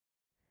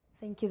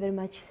Thank you very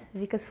much,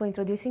 Vikas, for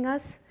introducing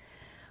us.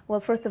 Well,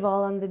 first of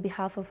all, on the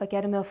behalf of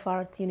Academy of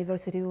Art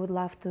University, we would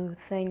love to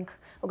thank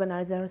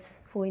organizers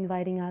for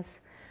inviting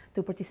us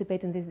to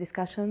participate in this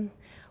discussion.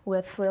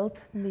 We're thrilled,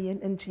 me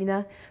and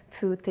Jinah,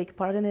 to take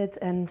part in it,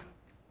 and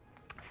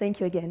thank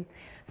you again.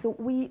 So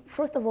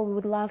first of all, we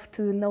would love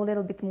to know a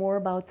little bit more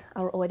about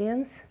our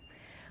audience.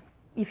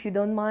 If you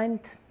don't mind,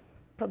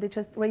 probably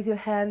just raise your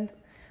hand,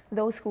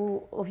 those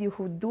of you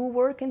who do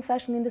work in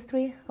fashion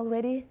industry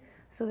already,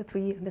 so that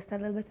we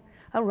understand a little bit.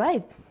 All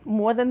right,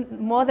 more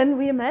than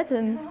we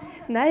imagined.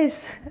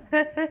 Nice,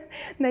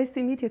 nice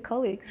to meet your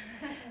colleagues.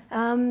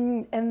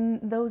 And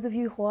those of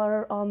you who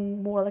are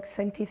on more like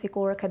scientific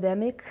or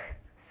academic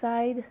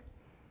side,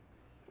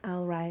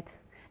 all right.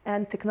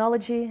 And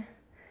technology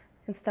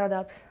and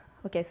startups.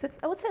 Okay, so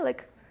I would say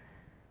like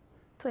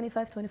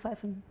 25,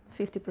 and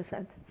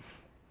 50%.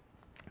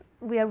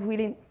 We are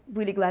really,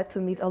 really glad to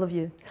meet all of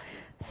you.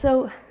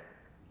 So.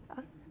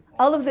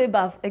 All of the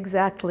above,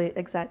 exactly.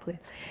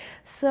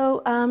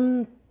 So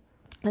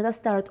let us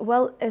start.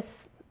 Well,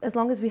 as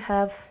long as we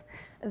have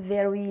a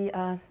very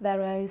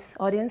various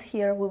audience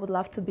here, we would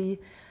love to be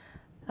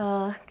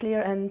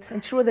clear and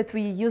ensure that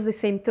we use the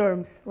same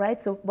terms,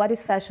 right? So what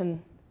is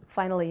fashion,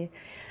 finally?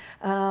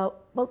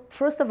 Well,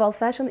 first of all,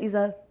 fashion is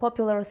a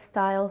popular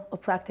style or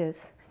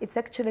practice. It's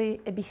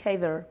actually a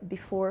behavior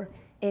before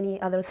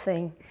any other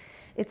thing.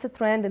 It's a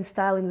trend and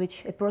style in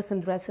which a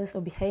person dresses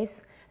or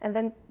behaves. And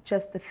then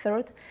just the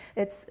third,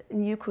 it's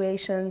new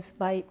creations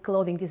by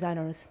clothing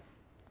designers.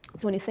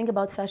 So when you think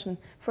about fashion,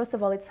 first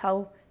of all, it's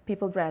how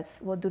people dress.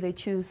 What do they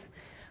choose?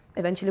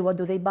 Eventually, what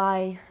do they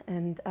buy?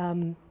 And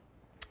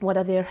what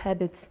are their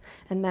habits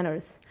and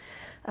manners?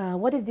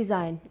 What is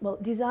design? Well,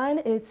 design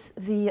is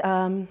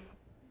the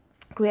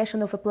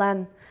creation of a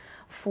plan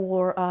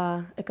for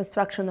a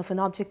construction of an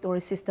object or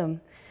a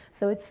system.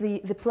 So it's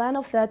the plan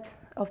of that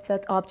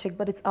object,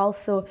 but it's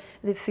also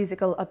the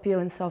physical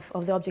appearance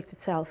of the object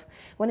itself.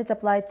 When it's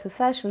applied to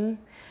fashion,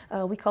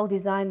 we call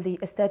design the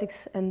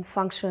aesthetics and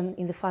function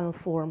in the final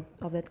form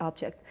of that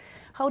object.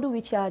 How do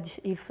we judge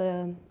if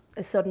a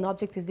certain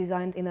object is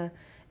designed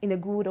in a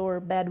good or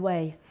bad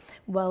way?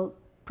 Well,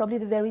 probably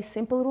the very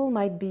simple rule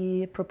might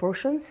be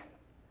proportions.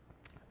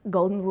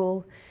 Golden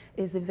rule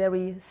is a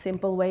very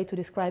simple way to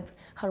describe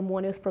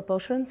harmonious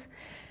proportions.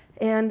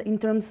 And in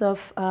terms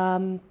of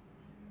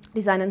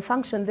design and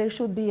function, there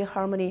should be a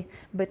harmony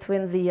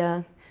between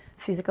the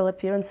physical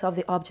appearance of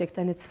the object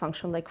and its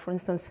function. Like, for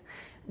instance,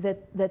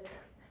 that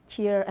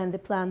chair and the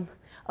plan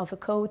of a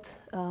coat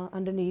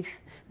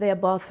underneath, they are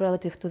both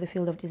relative to the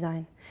field of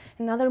design.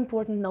 Another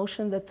important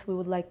notion that we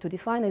would like to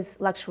define is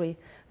luxury.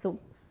 So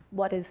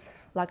what is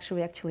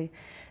luxury, actually?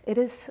 It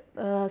is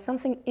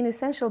something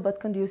inessential but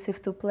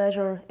conducive to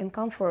pleasure and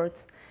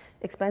comfort,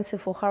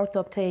 expensive or hard to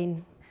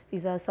obtain.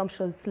 These are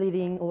assumptions,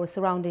 living or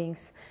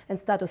surroundings, and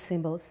status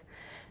symbols.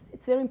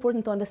 It's very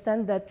important to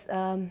understand that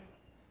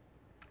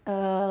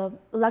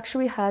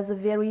luxury has a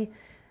very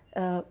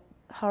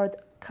hard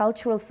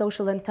cultural,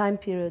 social, and time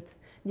period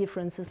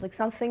differences. Like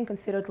something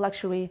considered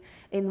luxury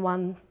in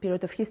one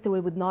period of history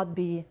would not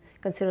be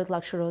considered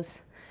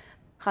luxurious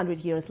 100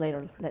 years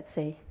later, let's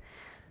say.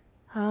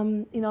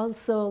 And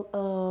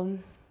also,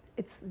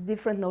 it's a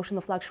different notion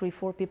of luxury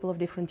for people of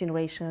different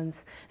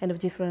generations and of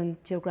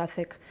different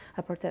geographic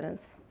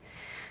appartenance.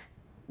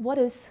 What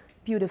is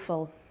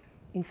beautiful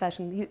in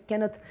fashion? You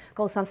cannot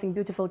call something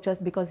beautiful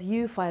just because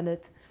you find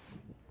it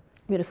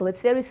beautiful.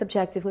 It's very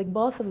subjective. Like,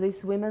 both of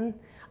these women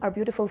are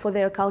beautiful for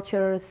their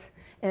cultures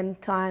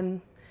and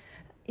time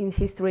in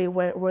history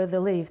where they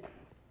lived.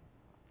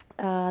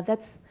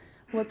 That's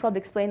what probably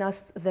explains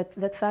us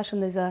that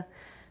fashion is a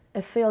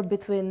field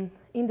between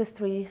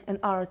industry and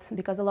art,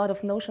 because a lot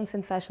of notions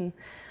in fashion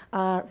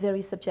are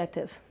very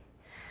subjective.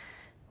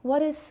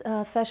 What is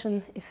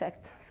fashion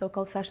effect,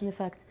 so-called fashion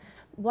effect?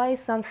 Why is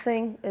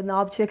something, an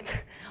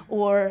object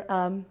or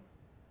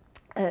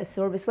a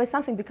service, why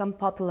something become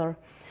popular?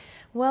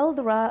 Well,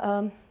 there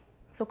are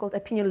so-called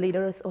opinion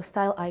leaders or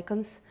style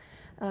icons.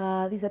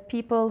 These are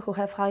people who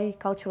have high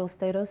cultural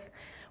status.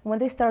 When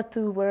they start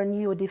to wear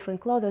new or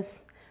different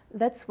clothes,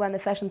 that's when the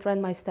fashion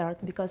trend might start,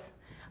 because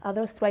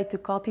others try to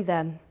copy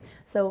them.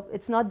 So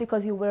it's not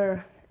because you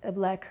wear a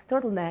black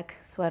turtleneck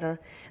sweater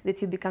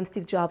that you become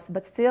Steve Jobs,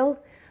 but still,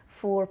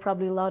 for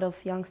probably a lot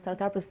of young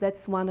startups,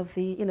 that's one of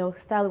the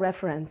style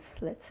reference,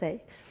 let's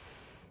say.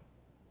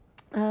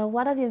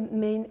 What are the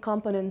main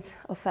components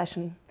of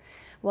fashion?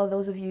 Well,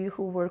 those of you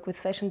who work with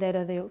fashion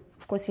data,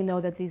 of course you know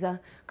that these are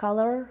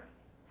color,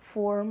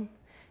 form,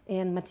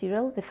 and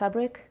material, the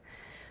fabric.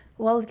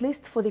 Well, at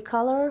least for the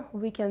color,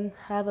 we can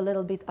have a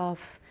little bit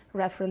of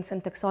reference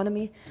and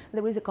taxonomy.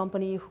 There is a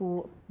company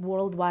who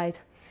worldwide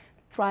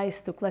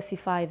tries to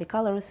classify the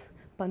colors,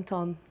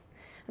 Pantone.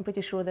 I'm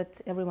pretty sure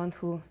that everyone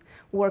who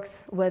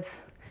works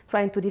with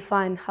trying to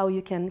define how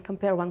you can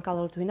compare one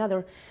color to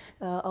another,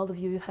 all of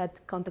you had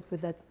contact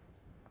with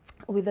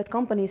that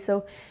company.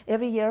 So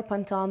every year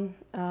Pantone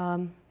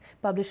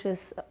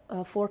publishes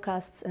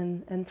forecasts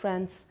and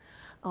trends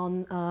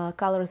on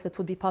colors that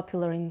would be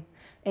popular in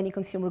any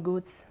consumer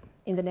goods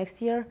in the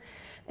next year,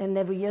 and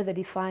every year they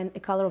define a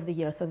color of the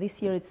year. So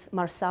this year it's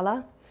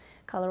Marsala,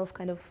 color of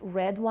kind of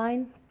red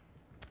wine,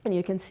 and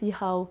you can see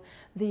how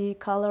the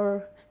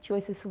color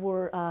choices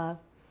were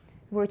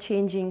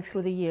changing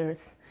through the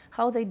years.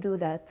 How they do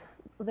that?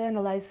 They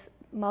analyze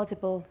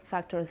multiple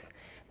factors.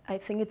 I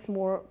think it's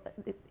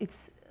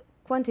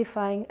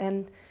quantifying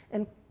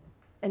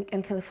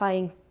and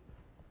qualifying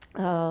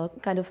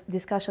kind of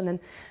discussion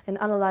and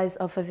analyze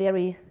of a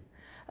very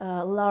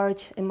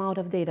large amount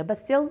of data. But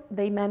still,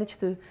 they manage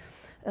to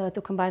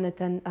combine it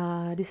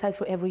and decide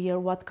for every year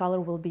what color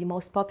will be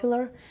most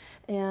popular.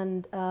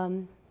 And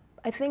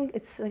I think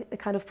it's a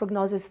kind of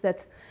prognosis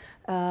that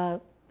a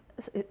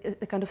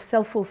kind of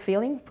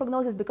self-fulfilling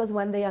prognosis, because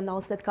when they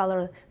announce that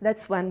color,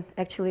 that's when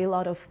actually a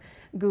lot of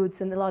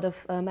goods and a lot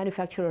of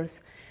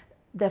manufacturers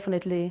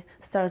definitely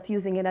start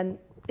using it, and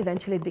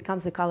eventually it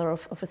becomes the color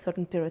of a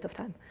certain period of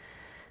time.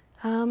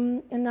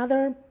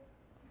 Another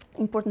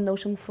important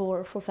notion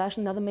for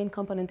fashion, another main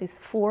component is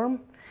form.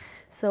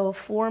 So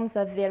forms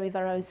are very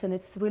various, and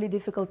it's really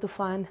difficult to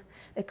find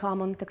a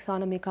common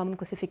taxonomy, common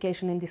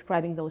classification in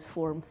describing those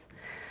forms,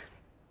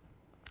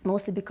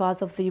 mostly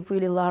because of the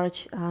really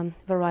large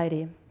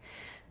variety.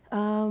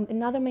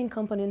 Another main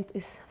component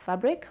is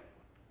fabric.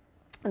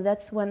 And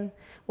that's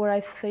where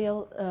I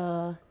feel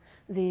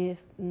the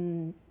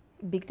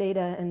big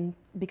data and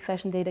big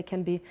fashion data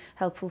can be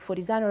helpful for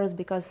designers,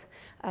 because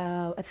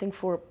I think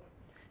for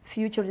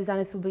future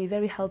designers it will be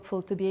very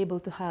helpful to be able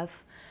to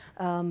have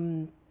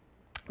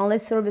online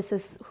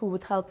services who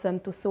would help them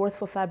to source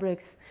for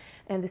fabrics,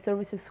 and the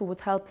services who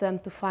would help them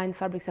to find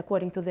fabrics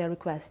according to their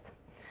request.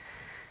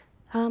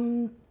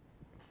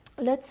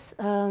 Let's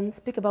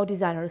speak about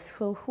designers.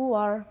 Who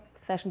are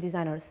fashion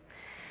designers?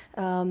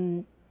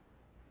 Their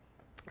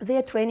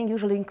training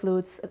usually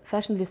includes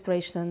fashion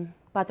illustration,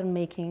 pattern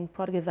making,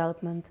 product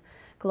development,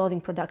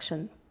 clothing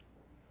production.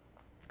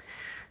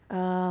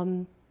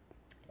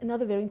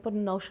 Another very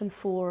important notion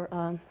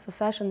for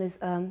fashion is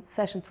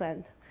fashion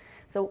trend.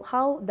 So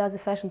how does a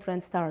fashion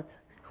trend start?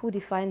 Who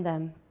define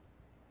them?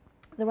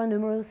 There are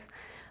numerous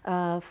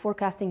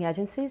forecasting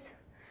agencies.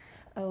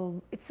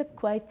 It's a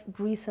quite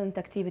recent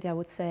activity, I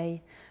would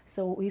say.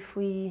 So if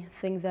we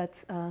think that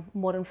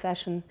modern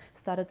fashion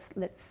started,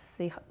 let's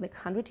say, like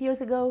 100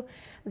 years ago,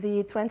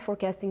 the trend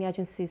forecasting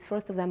agencies,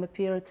 first of them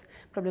appeared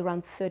probably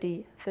around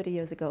 30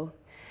 years ago.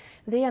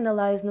 They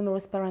analyze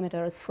numerous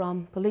parameters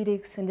from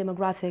politics and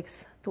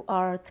demographics to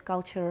art,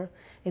 culture,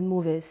 and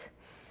movies.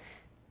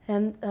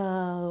 And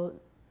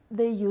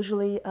they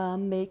usually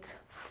make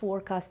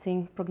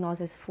forecasting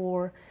prognosis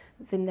for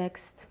the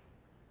next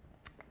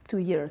 2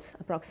 years,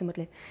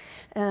 approximately.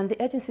 And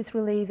the agencies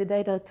relay the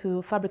data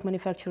to fabric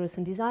manufacturers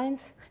and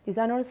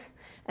designers,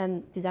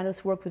 and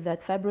designers work with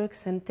that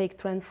fabrics and take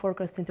trend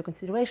forecast into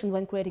consideration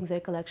when creating their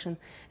collection.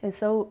 And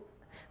so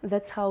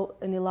that's how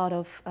in a lot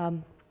of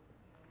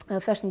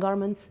fashion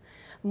garments,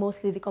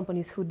 mostly the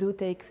companies who do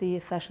take the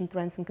fashion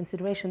trends in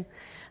consideration,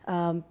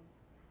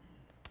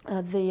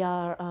 they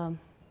are,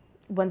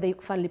 when they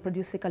finally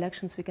produce the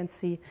collections, we can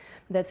see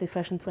that the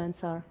fashion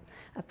trends are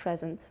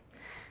present.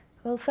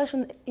 Well,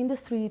 fashion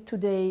industry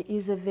today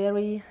is a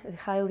very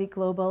highly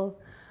global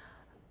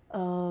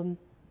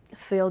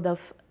field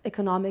of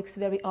economics.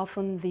 Very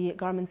often the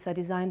garments are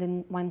designed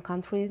in one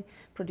country,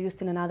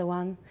 produced in another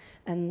one,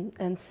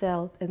 and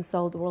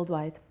sold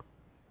worldwide.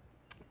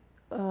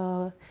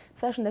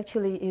 Fashion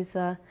actually is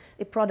a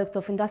product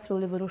of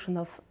industrial evolution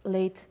of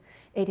late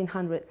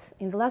 1800s.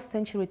 In the last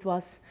century it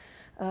was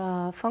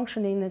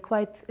functioning in a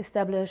quite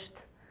established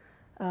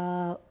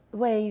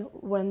way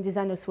when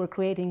designers were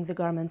creating the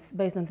garments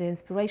based on their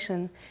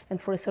inspiration, and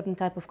for a certain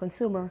type of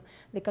consumer.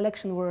 The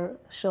collection were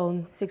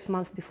shown 6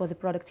 months before the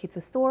product hit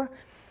the store,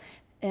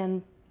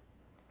 and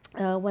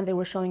when they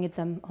were showing it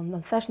them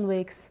on fashion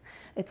weeks,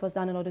 it was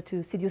done in order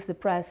to seduce the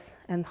press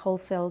and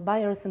wholesale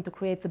buyers and to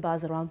create the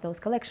buzz around those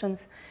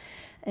collections.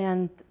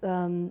 And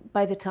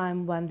by the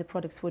time when the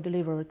products were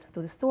delivered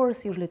to the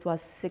stores, usually it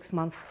was 6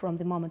 months from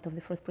the moment of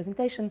the first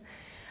presentation,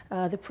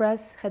 the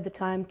press had the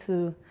time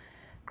to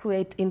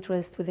create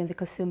interest within the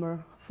consumer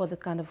for that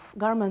kind of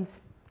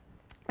garments,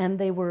 and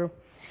they were,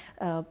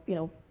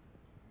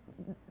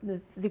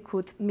 they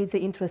could meet the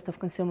interest of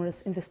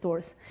consumers in the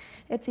stores.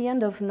 At the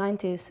end of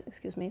 90s,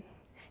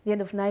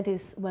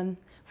 when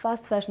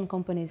fast fashion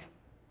companies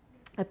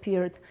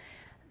appeared,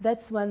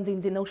 that's when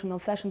the notion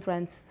of fashion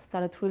trends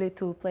started really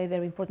to play a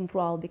very important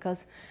role,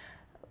 because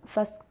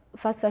fast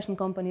fashion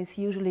companies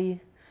usually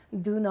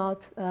do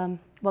not,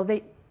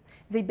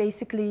 they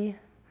basically,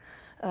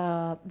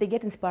 they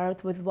get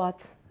inspired with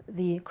what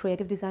the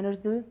creative designers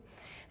do,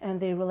 and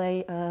they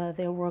relay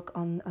their work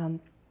on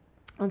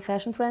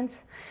fashion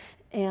trends,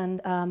 and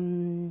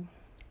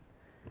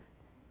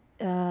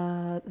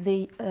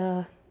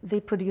they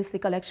produce the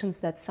collections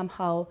that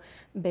somehow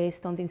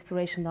based on the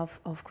inspiration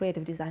of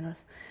creative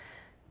designers.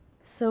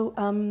 So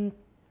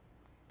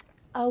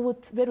I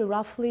would very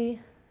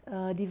roughly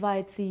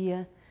divide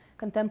the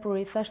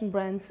contemporary fashion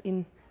brands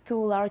in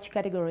 2 large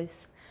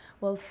categories.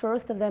 Well,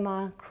 first of them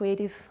are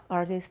creative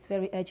artists,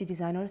 very edgy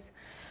designers,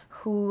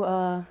 who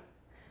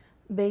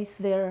base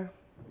their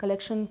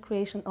collection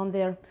creation on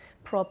their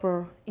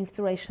proper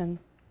inspiration.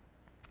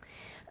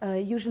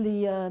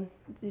 Usually,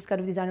 these kind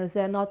of designers,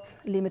 they are not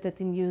limited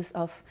in use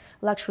of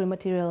luxury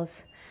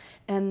materials,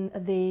 and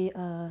they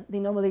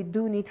normally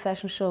do need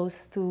fashion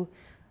shows to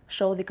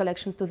show the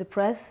collections to the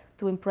press,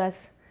 to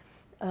impress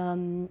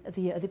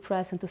the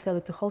press and to sell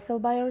it to wholesale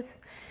buyers.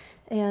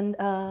 And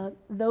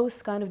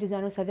those kind of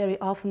designers are very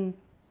often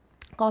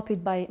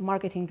copied by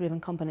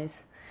marketing-driven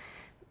companies.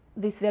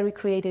 This very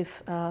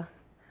creative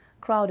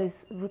crowd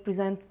is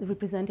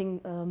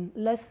representing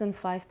less than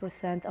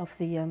 5% of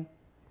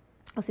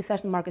the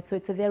fashion market, so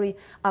it's a very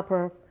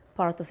upper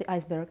part of the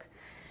iceberg.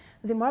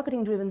 The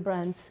marketing-driven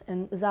brands,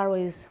 and Zara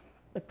is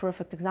a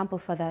perfect example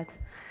for that,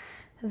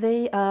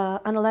 they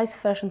analyze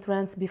fashion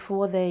trends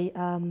before they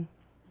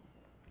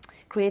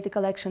create the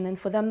collection, and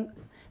for them,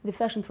 the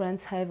fashion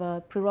trends have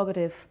a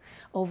prerogative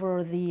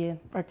over the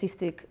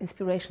artistic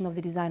inspiration of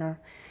the designer.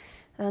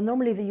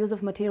 Normally, the use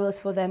of materials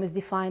for them is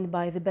defined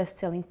by the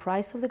best-selling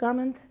price of the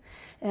garment,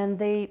 and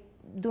they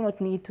do not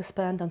need to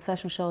spend on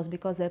fashion shows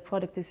because their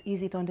product is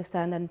easy to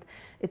understand and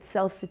it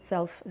sells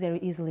itself very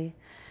easily.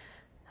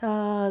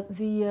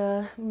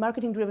 The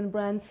marketing-driven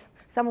brands,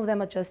 some of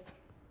them are just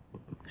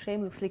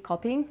shamelessly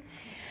copying.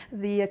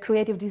 The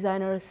creative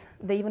designers,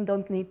 they even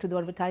don't need to do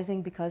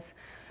advertising because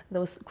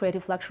those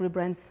creative luxury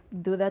brands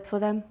do that for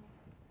them.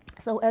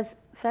 So as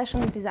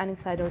fashion design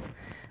insiders,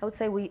 I would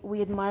say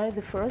we admire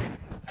the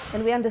firsts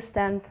and we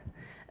understand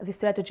the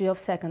strategy of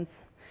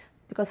seconds.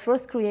 Because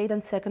first create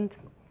and second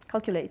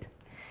calculate.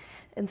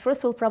 And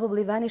first will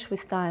probably vanish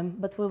with time,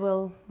 but we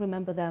will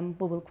remember them,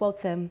 we will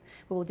quote them,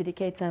 we will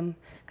dedicate them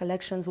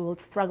collections, we will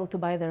struggle to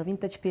buy their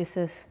vintage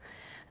pieces.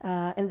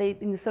 And they,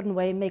 in a certain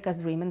way, make us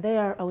dream. And they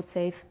are, I would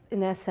say,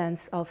 in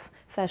essence of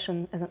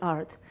fashion as an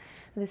art.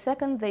 The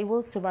second, they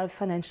will survive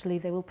financially,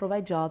 they will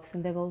provide jobs,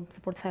 and they will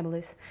support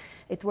families.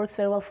 It works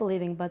very well for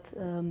living, but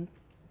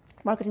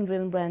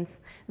marketing-driven brands,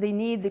 they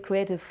need the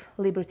creative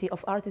liberty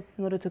of artists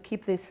in order to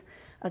keep this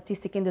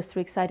artistic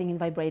industry exciting and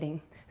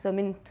vibrating. So, I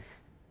mean,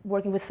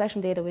 working with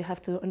fashion data, we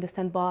have to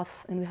understand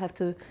both, and we have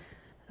to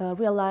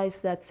realize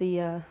that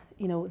the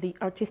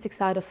artistic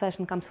side of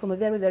fashion comes from a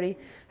very, very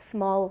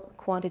small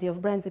quantity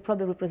of brands. They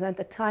probably represent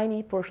a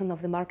tiny portion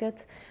of the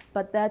market,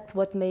 but that's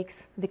what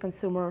makes the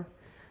consumer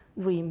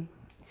dream.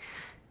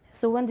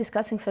 So when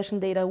discussing fashion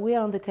data, we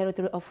are on the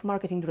territory of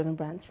marketing-driven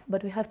brands,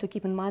 but we have to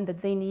keep in mind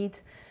that they need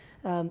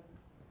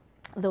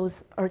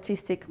those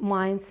artistic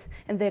minds,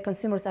 and their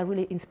consumers are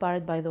really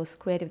inspired by those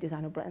creative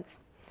designer brands.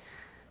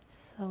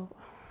 So,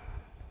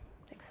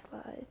 next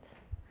slide.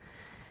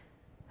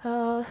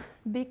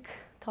 Big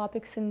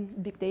topics in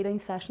big data in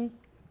fashion.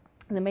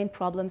 The main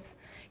problems,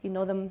 you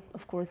know them,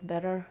 of course,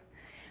 better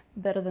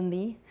than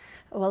me.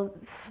 Well,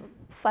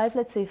 five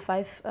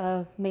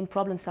main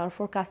problems are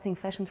forecasting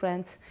fashion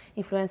trends,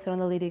 influencer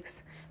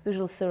analytics,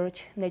 visual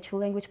search,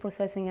 natural language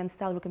processing, and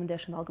style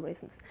recommendation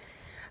algorithms.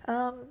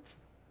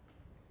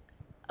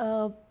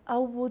 I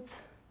would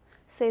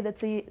say that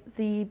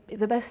the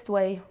best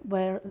way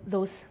where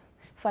those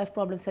 5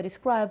 problems are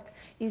described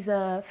is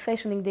a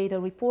fashioning data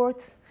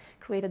report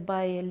created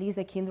by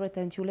Lisa Kindred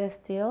and Julia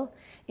Steele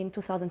in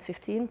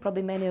 2015.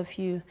 Probably many of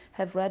you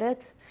have read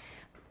it.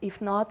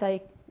 If not,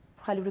 I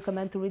highly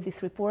recommend to read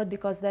this report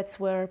because that's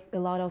where a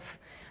lot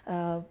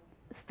of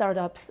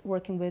startups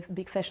working with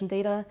big fashion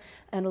data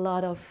and a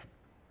lot of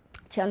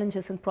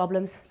challenges and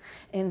problems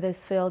in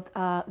this field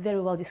are very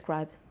well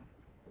described.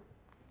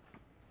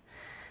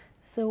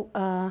 So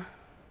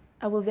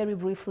I will very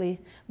briefly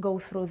go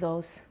through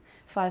those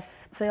 5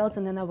 fields,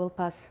 and then I will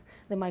pass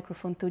the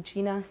microphone to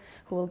Jinah,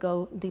 who will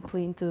go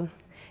deeply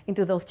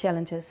into those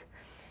challenges.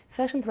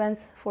 Fashion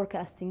trends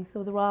forecasting.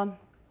 So there are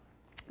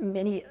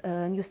many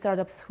new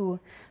startups who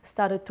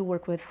started to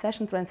work with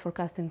fashion trends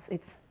forecasting.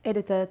 It's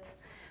Edited,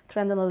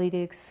 Trend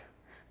Analytics,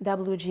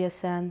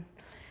 WGSN.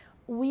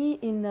 We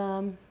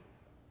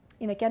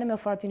in Academy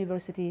of Art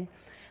University,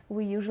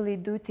 we usually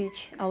do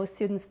teach our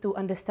students to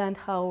understand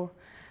how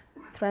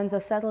trends are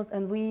settled,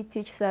 and we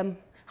teach them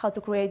how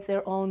to create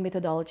their own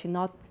methodology,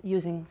 not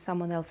using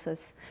someone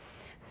else's.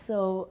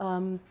 So,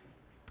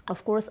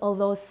 of course, all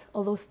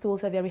those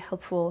tools are very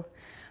helpful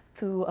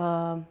to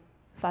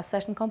fast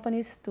fashion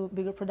companies, to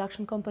bigger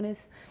production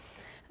companies.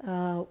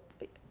 To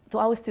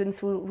our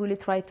students, we really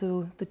try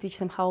to teach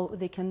them how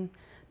they can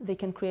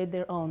create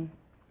their own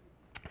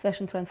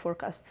fashion trend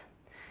forecasts.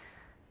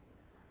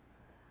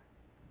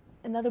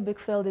 Another big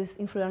field is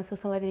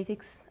influencers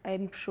analytics.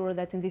 I'm sure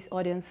that in this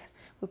audience,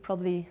 we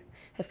probably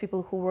have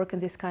people who work in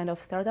this kind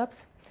of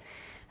startups.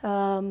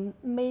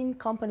 Main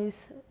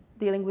companies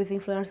dealing with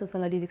influencers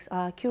analytics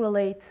are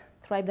Curate,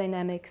 Tribe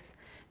Dynamics,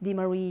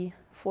 DMarie,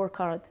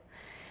 4Card.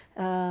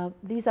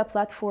 These are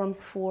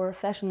platforms for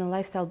fashion and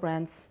lifestyle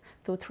brands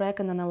to track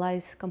and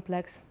analyze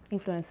complex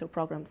influencer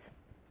programs.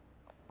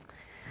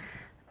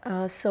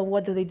 So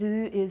what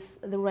do? Is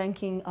the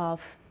ranking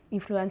of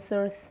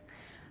influencers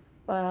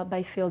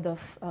by field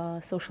of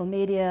social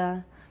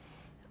media.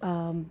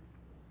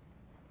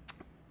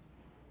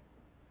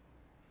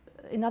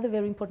 Another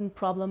very important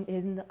problem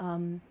in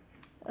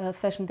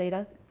fashion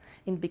data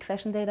in big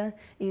fashion data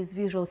is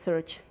visual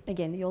search.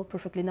 Again, you all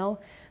perfectly know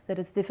that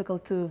it's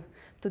difficult to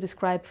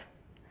describe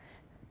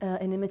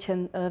an image,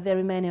 and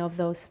very many of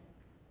those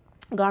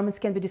garments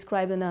can be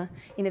described in a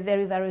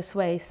very various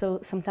way. So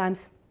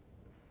sometimes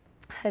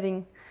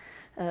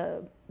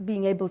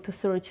being able to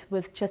search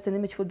with just an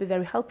image would be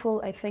very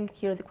helpful. I think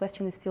here the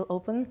question is still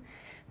open.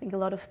 I think a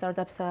lot of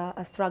startups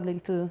are struggling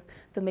to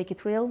make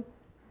it real,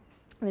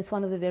 and it's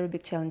one of the very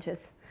big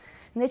challenges.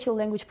 Natural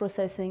language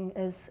processing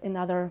is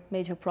another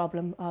major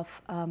problem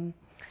of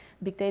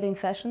big data in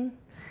fashion.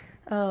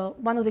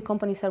 One of the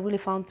companies I really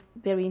found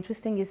very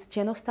interesting is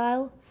Jinah.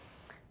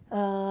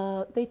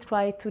 They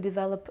try to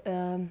develop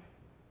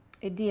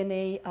a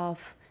DNA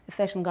of a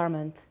fashion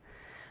garment.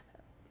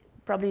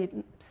 Probably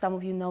some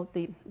of you know,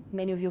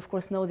 many of you of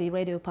course know the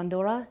Radio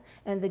Pandora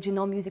and the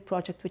Genome Music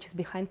project, which is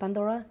behind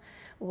Pandora,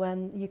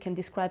 when you can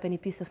describe any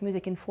piece of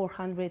music in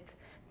 400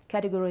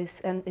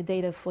 categories and the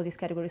data for these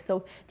categories.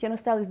 So Jinah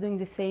is doing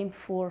the same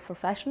for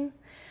fashion,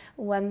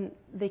 when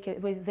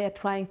they are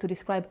trying to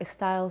describe a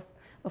style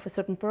of a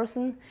certain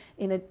person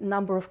in a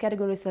number of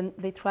categories, and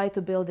they try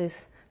to build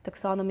this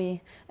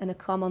taxonomy and a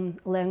common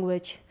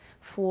language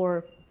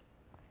for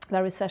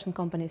various fashion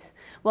companies.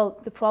 Well,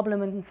 the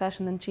problem in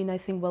fashion, and Jinah I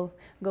think will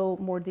go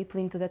more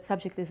deeply into that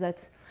subject, is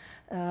that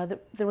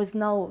there is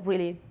no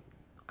really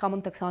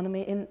common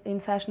taxonomy in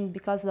fashion,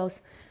 because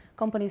those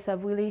companies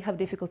have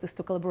difficulties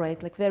to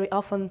collaborate. Like very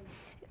often,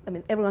 I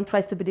mean, everyone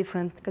tries to be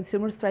different.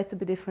 Consumers try to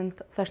be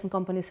different, fashion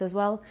companies as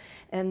well,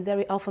 and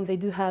very often they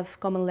do have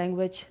common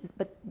language,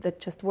 but that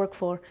just work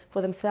for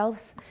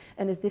themselves,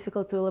 and it's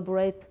difficult to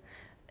elaborate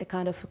a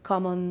kind of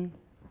common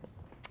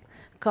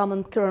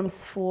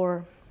terms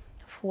for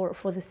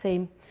the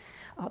same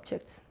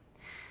objects.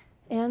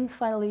 And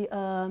finally,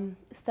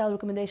 style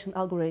recommendation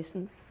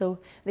algorithms. So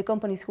the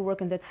companies who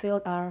work in that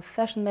field are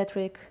Fashion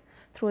Metric,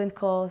 True &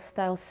 Co,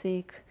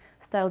 StyleSeek,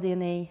 Style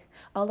DNA.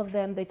 All of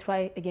them, they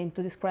try again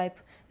to describe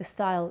a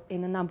style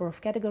in a number of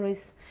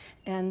categories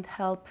and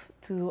help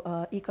to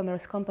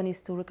e-commerce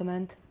companies to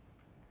recommend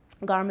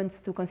garments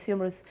to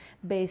consumers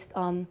based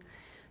on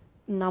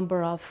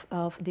number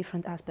of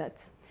different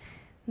aspects.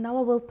 Now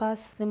I will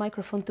pass the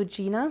microphone to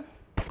Jinah,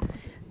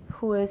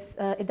 who is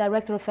a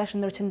director of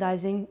fashion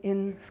merchandising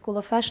in School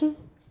of Fashion.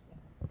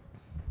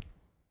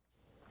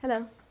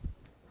 Hello.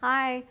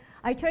 Hi.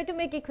 I try to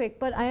make it quick,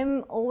 but I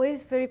am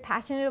always very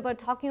passionate about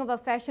talking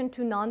about fashion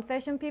to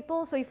non-fashion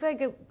people. So if I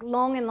get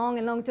long and long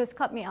and long, just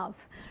cut me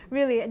off.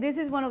 Really, this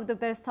is one of the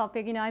best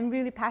topics. You know, I'm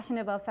really passionate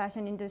about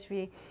fashion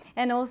industry,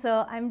 and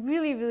also I'm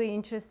really, really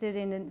interested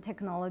in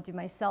technology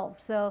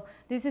myself. So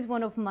this is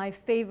one of my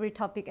favorite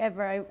topic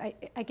ever.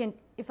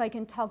 If I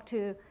can talk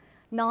to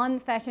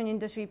non-fashion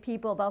industry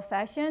people about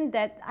fashion,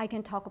 that I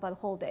can talk about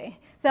the whole day.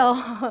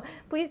 So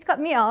please cut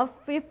me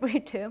off. Feel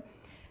free to.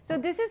 So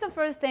this is the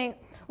first thing.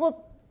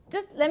 Well,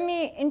 just let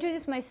me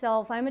introduce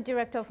myself. I'm a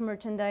director of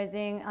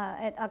merchandising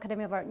at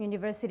Academy of Art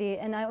University,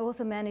 and I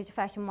also manage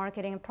fashion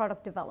marketing and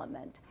product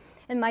development.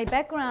 And my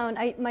background,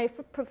 my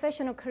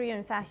professional career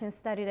in fashion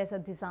started as a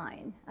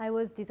design. I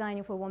was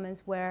designing for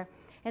women's wear,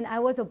 and I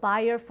was a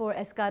buyer for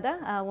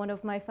Escada, one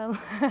of my fellow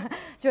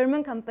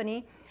German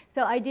company.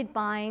 So I did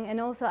buying, and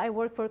also I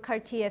worked for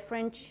Cartier, a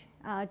French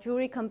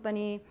jewelry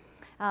company,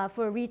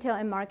 for retail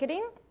and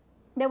marketing.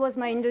 That was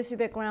my industry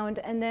background,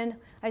 and then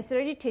I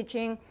started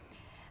teaching.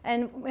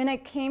 And when I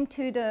came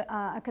to the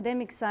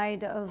academic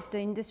side of the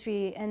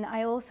industry, and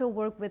I also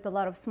worked with a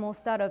lot of small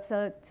startups.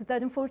 So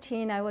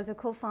 2014, I was a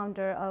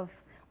co-founder of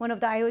one of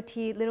the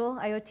little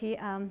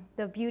IoT,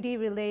 the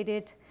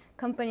beauty-related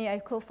company I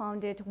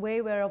co-founded,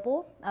 Way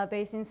Wearable,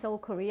 based in Seoul,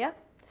 Korea.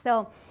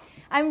 So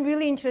I'm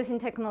really interested in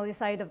technology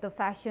side of the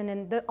fashion,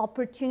 and the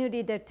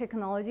opportunity that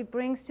technology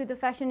brings to the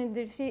fashion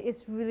industry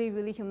is really,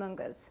 really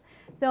humongous.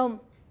 So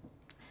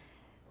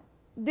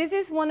this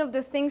is one of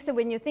the things that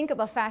when you think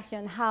about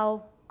fashion,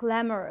 how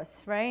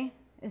glamorous, right?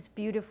 It's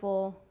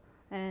beautiful,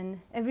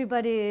 and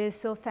everybody is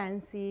so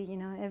fancy, you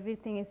know,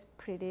 everything is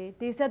pretty.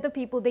 These are the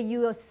people that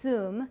you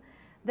assume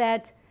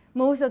that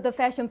most of the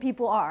fashion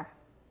people are.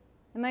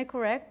 Am I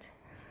correct?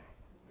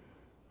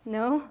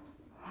 No?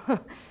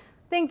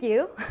 Thank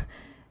you.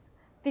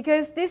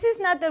 Because this is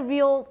not the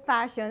real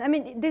fashion. I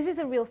mean, this is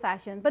a real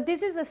fashion, but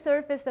this is the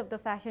surface of the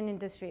fashion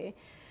industry.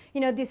 You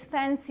know, this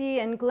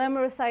fancy and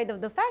glamorous side of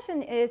the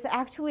fashion is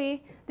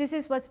actually, this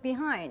is what's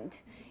behind.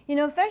 You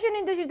know, fashion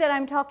industry that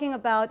I'm talking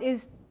about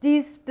is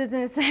this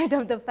business side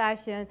of the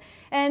fashion.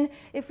 And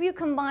if you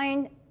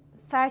combine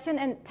fashion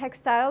and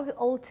textile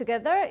all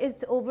together,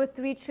 it's over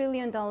 $3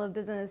 trillion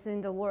business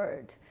in the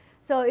world.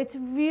 So it's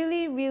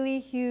really, really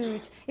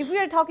huge. If we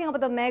are talking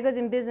about the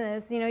magazine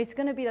business, you know, it's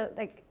going to be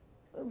like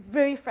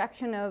very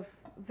fraction of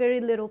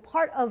very little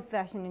part of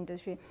fashion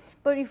industry.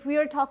 But if we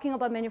are talking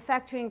about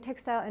manufacturing,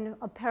 textile, and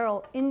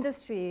apparel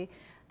industry,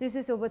 this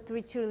is over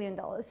 $3 trillion.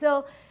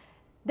 So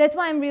that's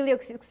why I'm really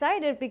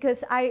excited,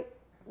 because I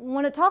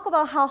want to talk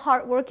about how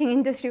hardworking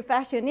industry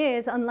fashion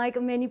is,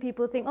 unlike many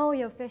people think, oh,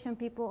 yeah, fashion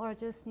people are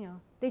just, you know,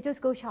 they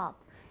just go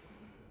shop.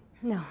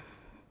 No,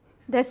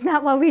 that's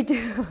not what we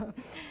do.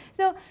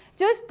 So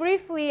just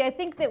briefly, I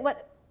think that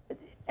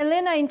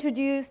Elena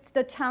introduced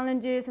the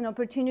challenges and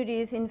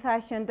opportunities in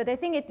fashion, but I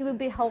think it will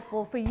be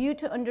helpful for you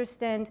to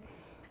understand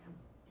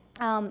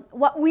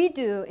what we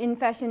do in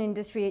fashion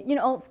industry. You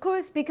know, of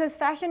course, because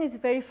fashion is a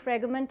very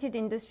fragmented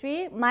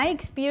industry, my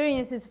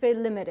experience is very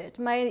limited.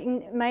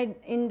 My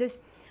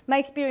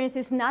experience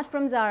is not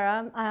from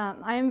Zara.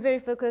 I am very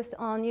focused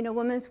on, you know,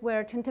 women's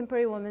wear,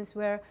 contemporary women's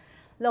wear,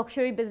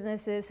 luxury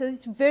businesses. So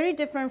it's very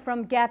different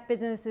from Gap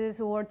businesses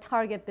or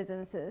Target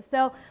businesses.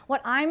 So what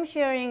I'm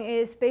sharing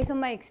is based on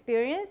my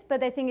experience,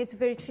 but I think it's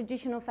very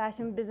traditional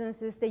fashion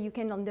businesses that you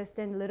can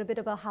understand a little bit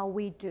about how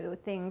we do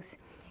things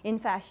in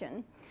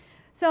fashion.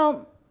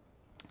 So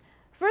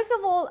first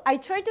of all, I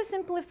tried to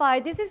simplify.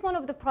 This is one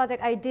of the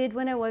projects I did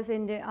when I was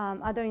in the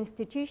other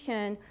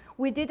institution.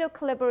 We did a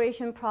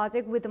collaboration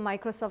project with the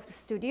Microsoft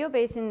Studio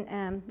based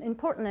in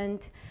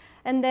Portland.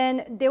 And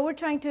then they were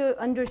trying to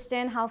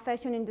understand how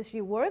fashion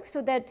industry works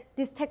so that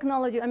this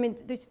technology, I mean,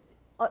 there's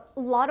a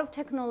lot of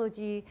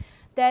technology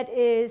that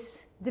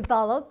is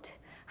developed,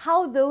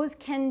 how those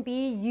can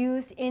be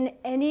used in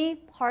any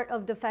part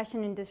of the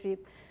fashion industry.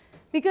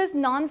 Because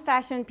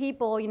non-fashion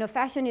people, you know,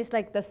 fashion is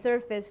like the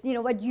surface, you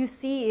know, what you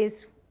see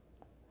is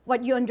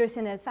what you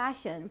understand as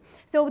fashion.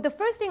 So the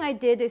first thing I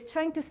did is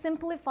trying to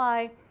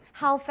simplify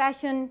how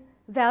fashion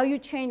value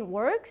chain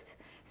works,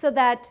 so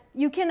that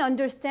you can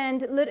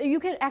understand, you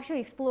can actually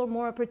explore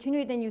more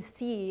opportunity than you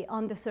see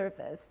on the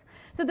surface.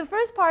 So the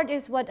first part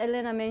is what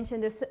Elena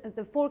mentioned, is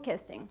the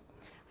forecasting.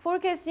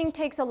 Forecasting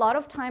takes a lot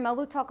of time. I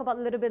will talk about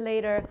a little bit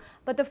later.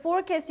 But the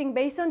forecasting,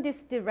 based on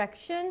this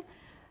direction,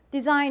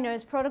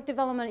 designers, product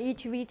development,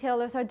 each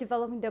retailers are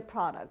developing their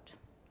product.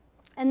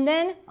 And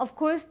then, of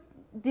course,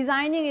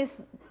 designing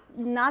is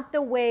not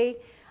the way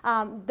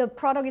the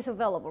product is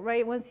available,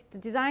 right? Once the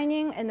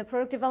designing and the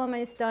product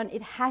development is done,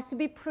 it has to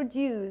be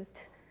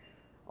produced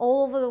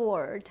all over the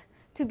world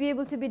to be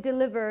able to be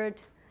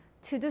delivered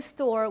to the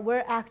store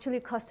where actually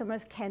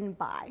customers can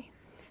buy.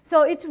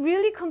 So it's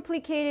really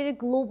complicated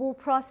global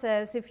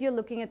process if you're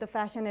looking at the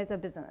fashion as a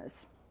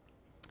business.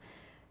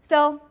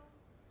 So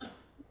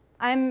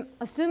I'm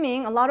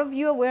assuming a lot of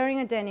you are wearing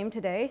a denim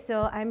today,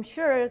 so I'm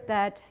sure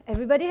that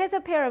everybody has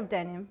a pair of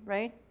denim,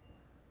 right?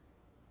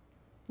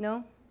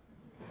 No?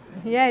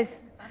 Yes,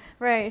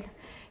 right.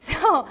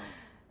 So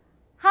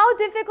how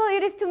difficult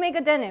it is to make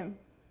a denim,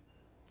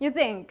 you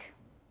think?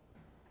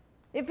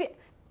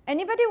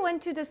 Anybody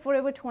went to the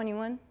Forever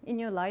 21 in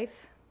your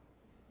life?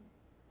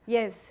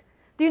 Yes.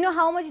 Do you know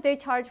how much they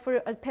charge for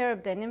a pair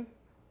of denim?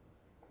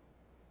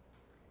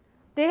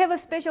 They have a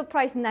special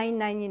price,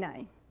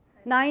 $9.99.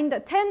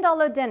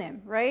 $10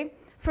 denim, right?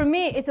 For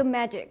me, it's a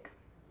magic.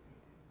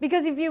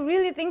 Because if you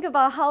really think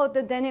about how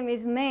the denim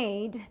is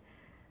made,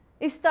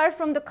 it starts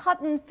from the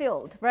cotton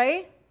field,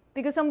 right?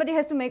 Because somebody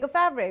has to make a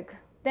fabric.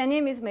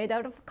 Denim is made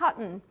out of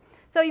cotton.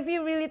 So if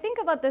you really think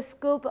about the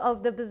scope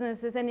of the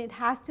businesses, and it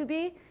has to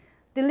be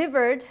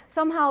delivered,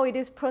 somehow it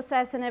is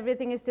processed and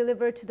everything is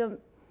delivered to the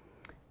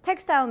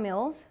textile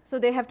mills. So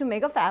they have to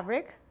make a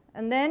fabric,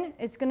 and then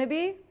it's going to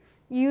be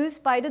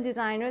used by the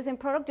designers and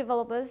product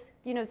developers,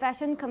 you know,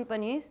 fashion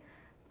companies.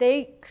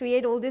 They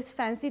create all these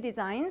fancy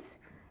designs,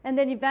 and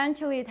then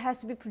eventually it has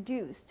to be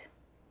produced,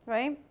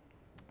 right?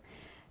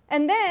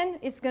 And then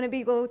it's going to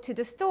be go to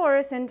the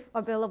stores and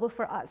available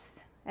for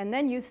us. And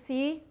then you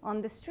see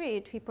on the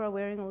street, people are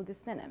wearing all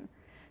this denim.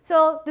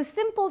 So the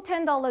simple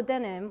 $10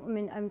 denim, I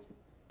mean, I'm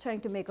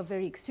trying to make a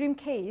very extreme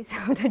case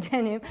of the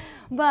denim,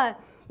 but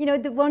you know,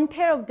 the one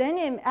pair of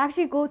denim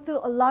actually goes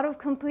through a lot of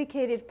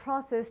complicated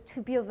process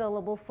to be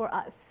available for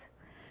us.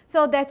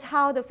 So that's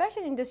how the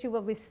fashion industry,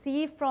 what we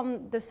see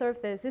from the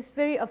surface, is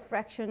very a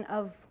fraction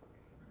of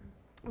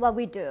what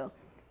we do.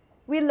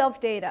 We love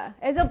data.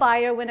 As a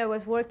buyer, when I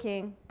was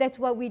working, that's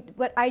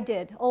what I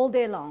did all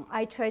day long.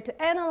 I tried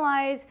to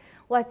analyze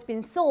what's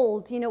been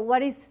sold, you know,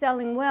 what is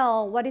selling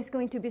well, what is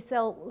going to be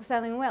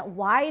selling well,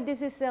 why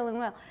this is selling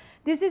well.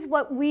 This is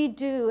what we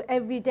do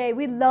every day.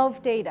 We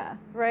love data,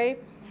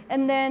 right?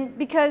 And then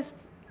because,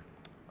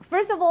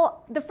 first of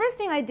all, the first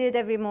thing I did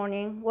every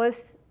morning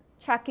was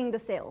tracking the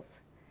sales.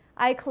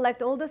 I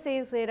collect all the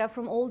sales data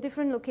from all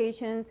different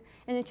locations,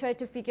 and I try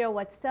to figure out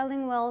what's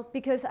selling well,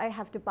 because I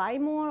have to buy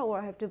more or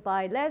I have to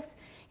buy less.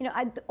 You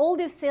know, all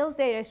this sales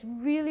data is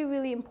really,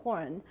 really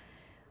important.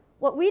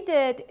 What we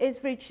did is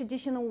a very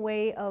traditional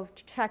way of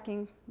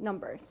tracking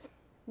numbers.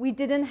 We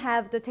didn't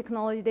have the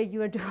technology that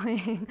you are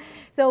doing.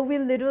 So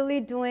we're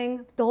literally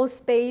doing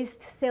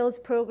DOS-based sales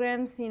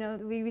programs. You know,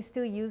 we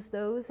still use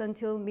those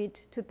until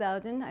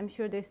mid-2000. I'm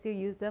sure they still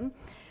use them.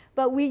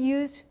 But we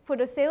used, for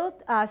the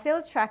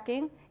sales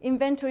tracking,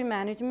 inventory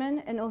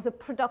management, and also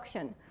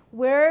production.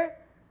 Where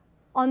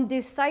on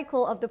this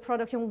cycle of the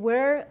production,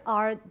 where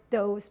are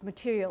those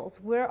materials?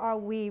 Where are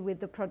we with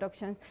the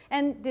productions?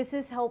 And this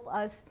is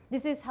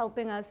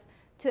helping us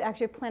to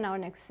actually plan our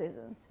next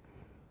seasons.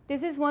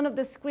 This is one of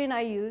the screen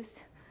I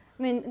used.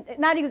 I mean,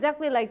 not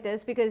exactly like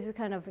this, because it's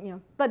kind of, you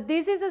know, but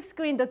this is a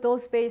screen, the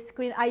DOS-based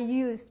screen I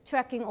used,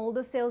 tracking all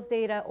the sales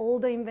data, all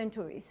the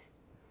inventories.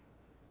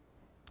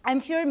 I'm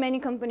sure many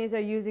companies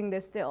are using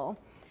this still.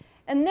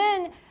 And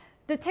then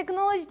the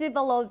technology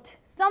developed,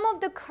 some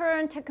of the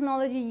current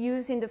technology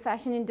used in the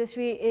fashion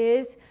industry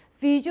is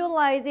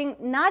visualizing,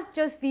 not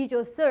just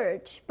visual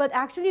search, but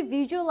actually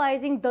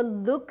visualizing the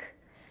look,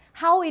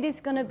 how it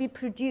is going to be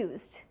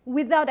produced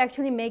without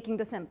actually making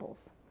the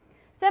samples.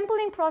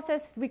 Sampling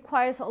process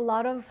requires a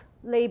lot of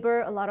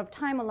labor, a lot of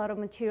time, a lot of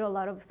material, a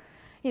lot of,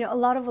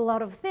 a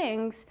lot of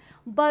things.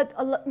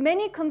 But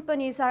many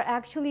companies are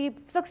actually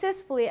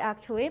successfully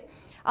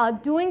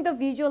doing the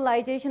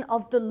visualization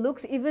of the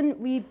looks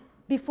even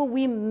before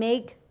we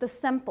make the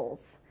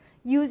samples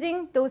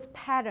using those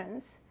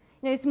patterns.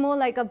 It's more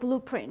like a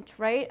blueprint,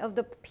 right, of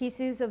the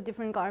pieces of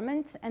different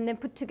garments, and then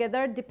put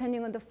together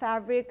depending on the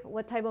fabric,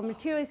 what type of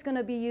material is going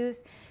to be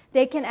used.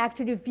 They can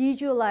actually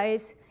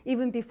visualize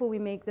even before we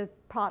make the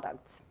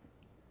products.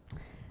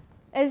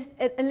 As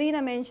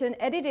Elena mentioned,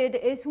 Edited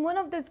is one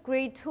of those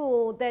great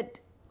tools that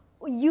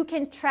you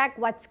can track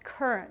what's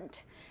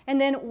current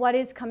and then what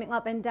is coming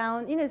up and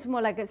down. It's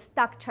more like a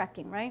stock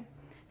tracking, right?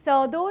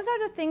 So those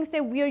are the things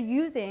that we are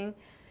using.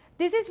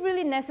 This is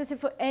really necessary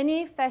for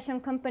any fashion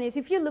companies.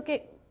 If you look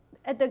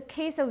at the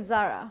case of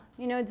Zara,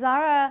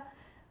 Zara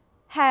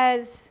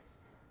has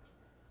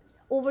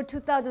over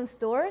 2,000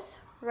 stores,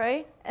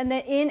 right? And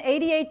then in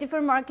 88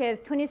 different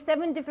markets,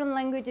 27 different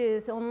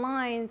languages,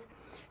 online.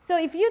 So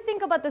if you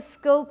think about the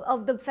scope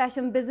of the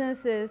fashion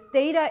businesses,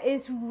 data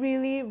is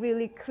really,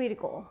 really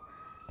critical.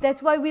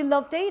 That's why we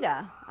love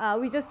data.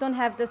 We just don't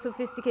have the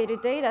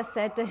sophisticated data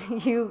set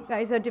that you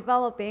guys are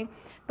developing.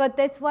 But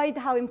that's why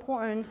how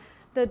important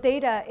the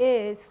data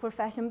is for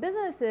fashion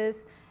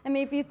businesses. I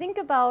mean, if you think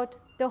about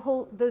the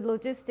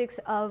logistics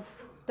of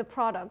the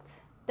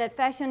products that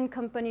fashion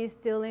companies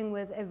dealing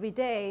with every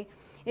day,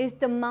 is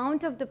the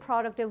amount of the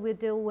product that we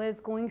deal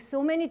with going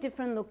so many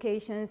different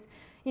locations.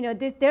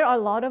 There are a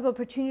lot of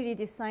opportunities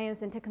that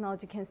science and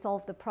technology can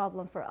solve the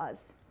problem for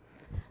us.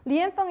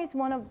 Lianfeng is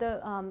one of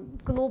the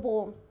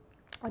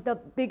the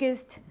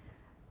biggest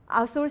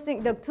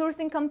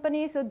sourcing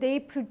companies. So they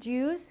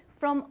produce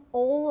from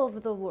all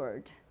over the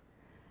world.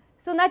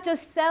 So not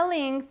just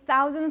selling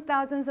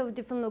thousands of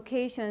different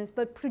locations,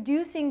 but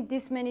producing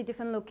this many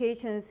different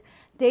locations.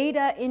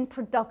 Data in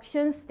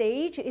production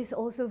stage is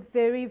also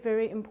very,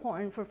 very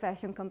important for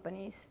fashion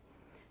companies.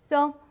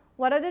 So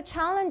what are the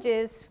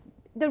challenges?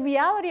 The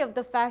reality of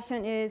the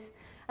fashion is,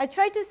 I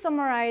try to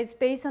summarize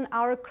based on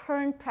our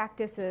current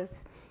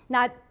practices,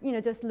 not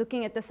just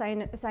looking at the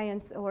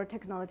science or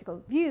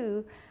technological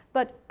view,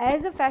 but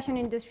as a fashion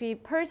industry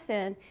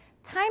person,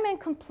 time and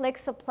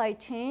complex supply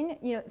chain,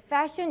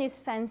 fashion is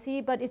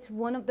fancy, but it's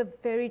one of the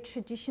very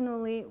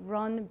traditionally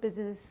run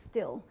business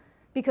still,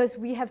 because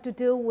we have to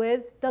deal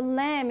with the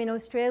lamb in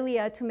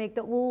Australia to make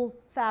the wool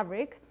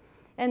fabric,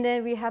 and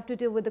then we have to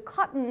deal with the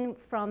cotton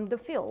from the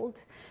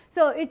field.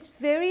 So it's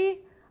very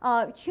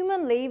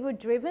human labor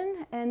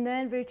driven, and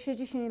then very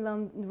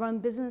traditionally run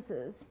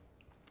businesses.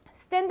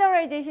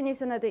 Standardization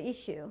is another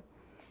issue.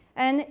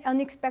 And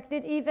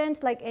unexpected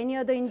events like any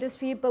other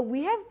industry, but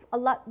we have a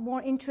lot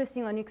more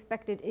interesting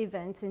unexpected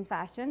events in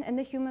fashion and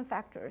the human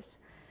factors.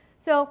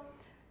 So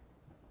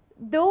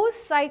those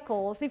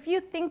cycles, if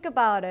you think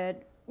about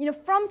it,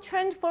 from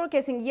trend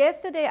forecasting,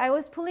 yesterday I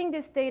was pulling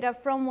this data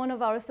from one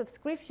of our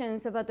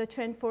subscriptions about the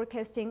trend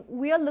forecasting.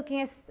 We are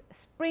looking at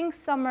spring,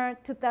 summer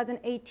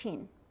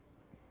 2018.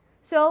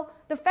 So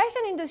the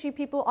fashion industry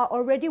people are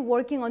already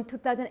working on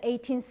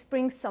 2018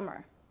 spring,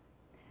 summer.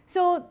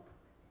 So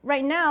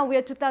right now, we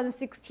are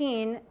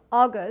 2016,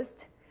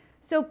 August.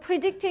 So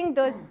predicting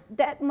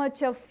that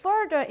much of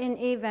further in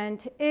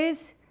event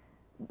is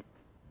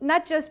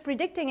not just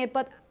predicting it,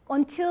 but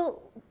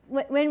until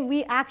when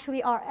we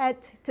actually are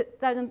at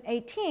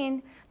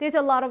 2018, there's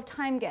a lot of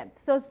time gap.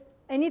 So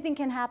anything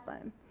can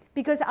happen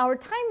because our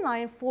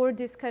timeline for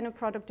this kind of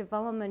product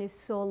development is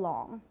so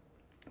long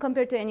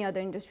compared to any other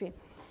industry.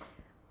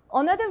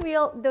 Another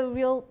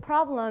real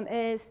problem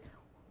is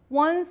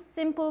one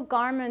simple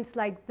garment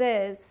like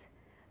this,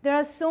 there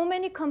are so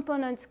many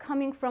components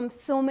coming from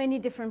so many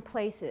different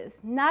places.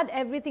 Not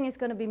everything is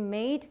going to be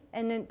made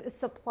and then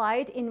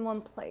supplied in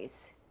one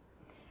place.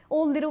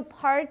 All little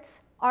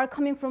parts are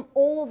coming from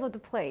all over the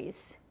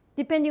place,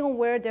 depending on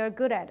where they're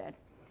good at it.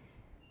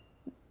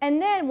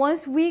 And then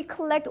once we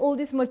collect all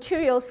these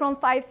materials from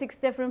 5, 6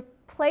 different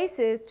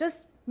places,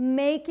 just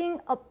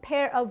making a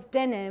pair of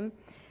denim,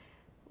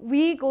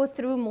 we go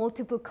through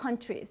multiple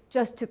countries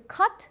just to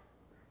cut,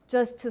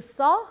 just to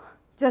sew,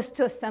 just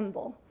to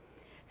assemble.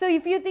 So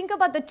if you think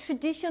about the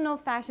traditional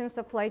fashion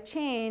supply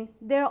chain,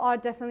 there are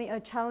definitely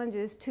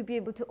challenges to be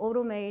able to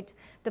automate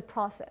the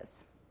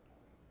process.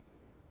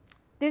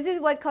 This is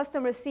what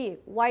customers see,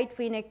 white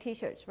V-neck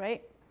t-shirts,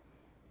 right?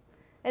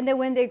 And then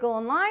when they go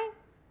online,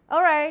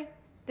 all right,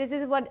 this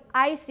is what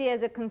I see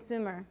as a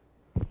consumer.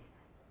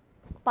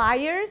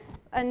 Buyers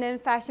and then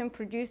fashion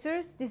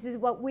producers, this is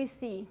what we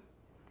see.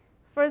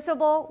 First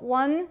of all,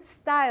 one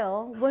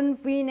style, one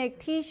V-neck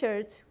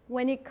t-shirt,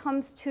 when it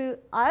comes to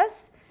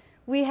us,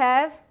 we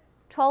have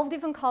 12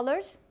 different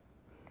colors.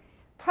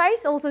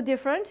 Price also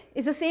different.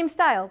 It's the same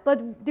style,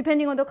 but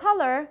depending on the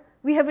color,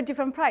 we have a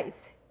different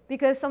price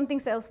because something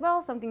sells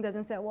well, something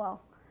doesn't sell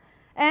well.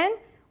 And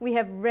we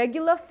have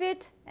regular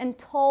fit and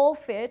tall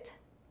fit.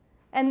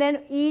 And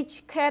then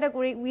each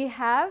category, we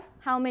have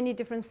how many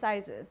different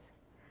sizes.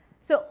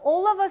 So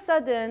all of a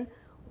sudden,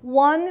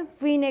 one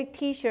V-neck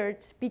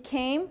t-shirt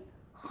became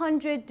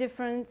 100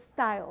 different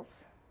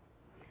styles.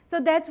 So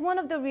that's one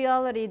of the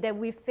reality that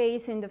we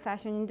face in the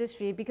fashion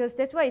industry, because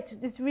that's why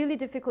it's really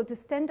difficult to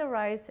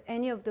standardize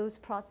any of those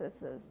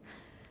processes.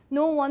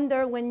 No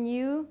wonder when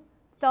you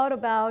thought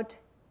about,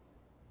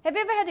 have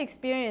you ever had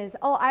experience,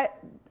 oh,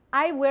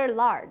 I wear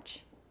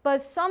large,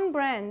 but some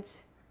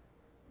brands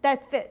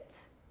that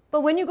fits.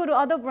 But when you go to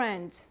other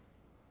brands,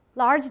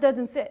 large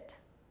doesn't fit.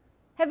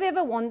 Have you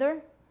ever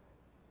wondered?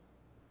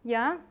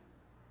 Yeah?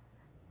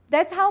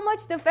 That's how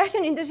much the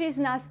fashion industry is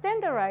not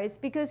standardized,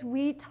 because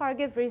we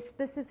target very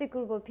specific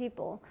group of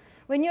people.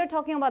 When you're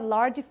talking about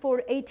large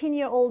for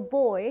 18-year-old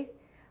boy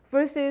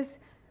versus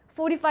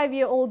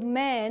 45-year-old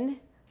man,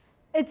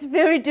 it's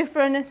very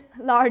different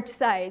large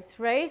size,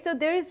 right? So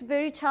there is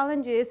very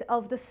challenges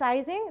of the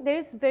sizing.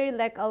 There's very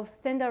lack of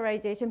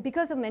standardization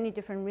because of many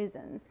different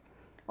reasons.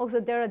 Also,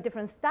 there are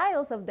different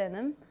styles of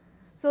denim.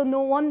 So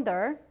no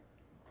wonder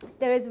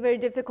there is very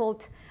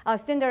difficult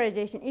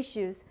standardization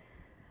issues.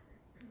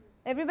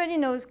 Everybody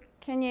knows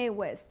Kanye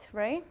West,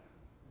 right?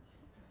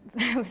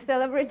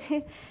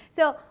 Celebrity.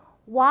 So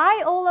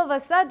why all of a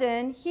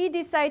sudden he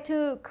decided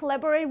to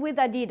collaborate with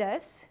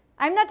Adidas?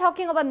 I'm not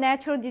talking about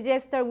natural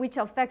disaster which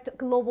affect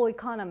global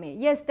economy.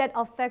 Yes, that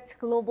affects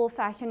global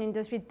fashion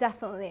industry,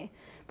 definitely.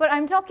 But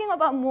I'm talking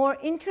about more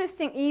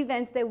interesting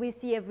events that we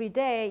see every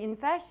day in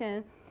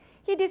fashion.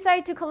 He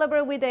decided to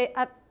collaborate with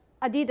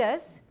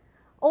Adidas.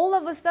 All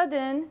of a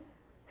sudden,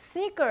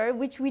 sneaker,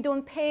 which we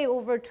don't pay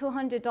over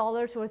 $200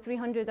 or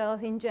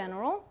 $300 in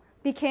general,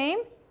 became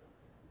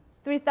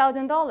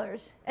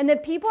 $3,000. And then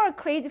people are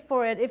crazy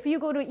for it. If you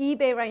go to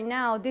eBay right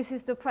now, this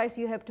is the price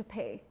you have to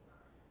pay.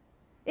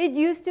 It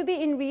used to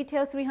be in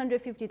retail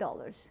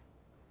 $350.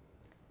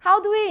 How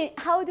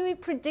do we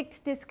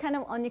predict this kind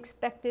of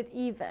unexpected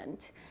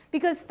event?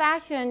 Because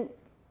fashion,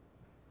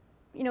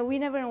 you know, we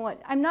never know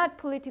what. I'm not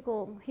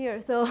political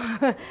here, so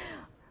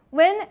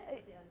when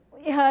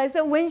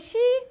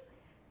she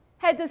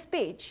had the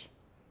speech,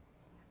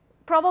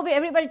 probably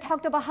everybody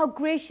talked about how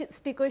great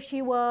speaker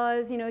she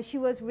was. You know, she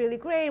was really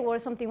great, or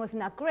something was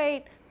not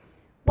great.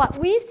 What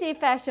we see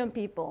fashion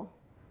people,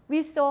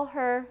 we saw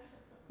her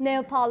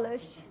nail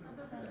polish.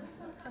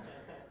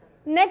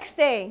 Next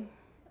day,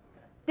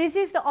 this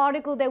is the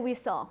article that we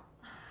saw.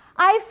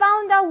 I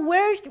found out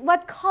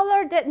what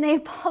color that nail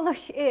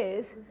polish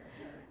is.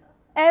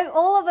 And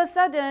all of a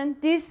sudden,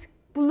 this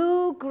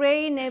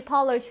blue-gray nail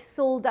polish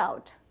sold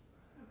out.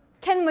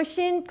 Can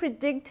machine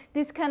predict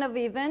this kind of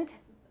event?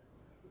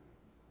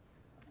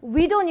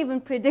 We don't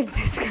even predict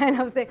this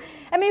kind of thing.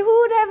 I mean, who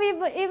would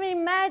have even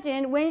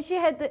imagined when she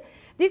had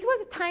this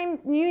was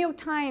New York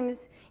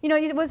Times, you know,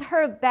 it was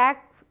her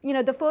back, you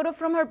know, the photo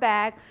from her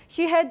back.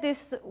 She had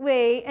this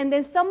way, and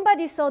then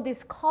somebody saw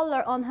this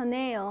color on her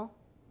nail.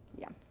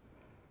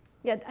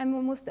 Yeah, I'm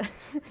almost done.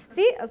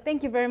 See,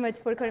 thank you very much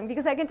for coming,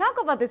 because I can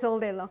talk about this all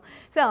day long.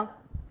 So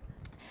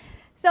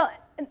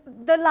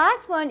the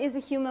last one is a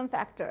human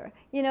factor.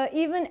 You know,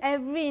 even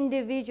every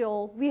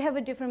individual, we have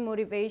a different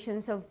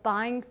motivations of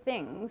buying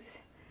things.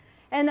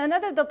 And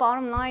the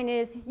bottom line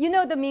is, you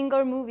know the Mean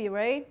Girl movie,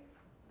 right?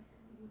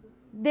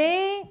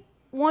 They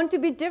want to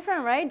be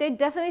different, right? They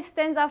definitely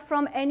stand out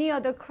from any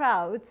other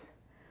crowds.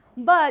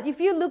 But if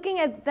you're looking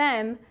at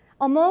them,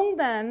 among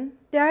them,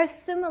 they are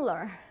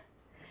similar.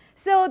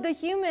 So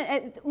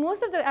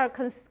most of our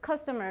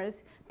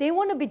customers, they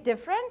want to be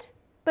different,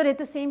 but at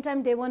the same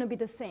time, they want to be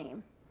the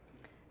same.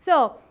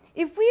 So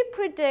if we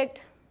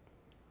predict,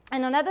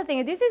 and another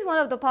thing, this is one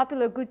of the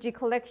popular Gucci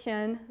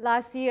collection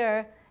last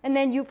year, and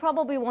then you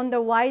probably wonder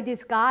why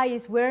this guy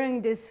is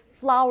wearing this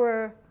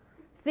flower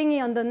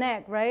thingy on the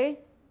neck, right?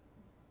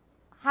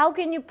 How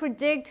can you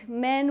predict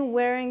men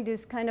wearing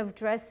this kind of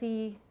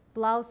dressy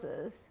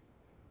blouses?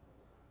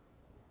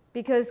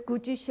 Because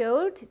Gucci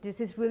showed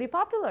this is really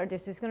popular,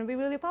 this is going to be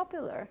really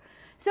popular.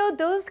 So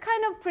those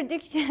kind of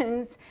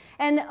predictions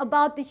and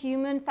about the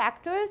human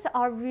factors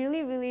are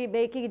really, really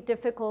making it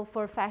difficult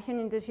for fashion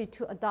industry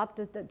to adopt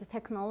the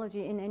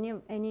technology in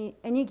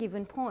any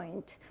given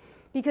point,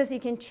 because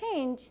it can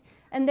change.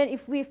 And then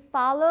if we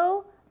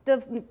follow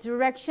the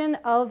direction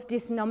of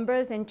these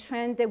numbers and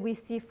trend that we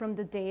see from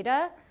the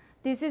data,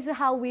 this is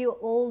how we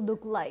all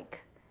look like.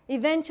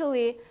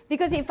 Eventually,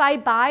 because if I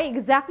buy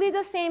exactly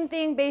the same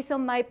thing based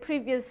on my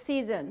previous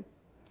season,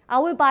 I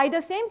will buy the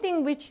same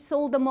thing which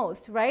sold the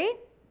most, right?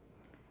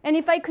 And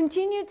if I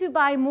continue to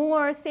buy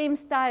more same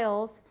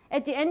styles,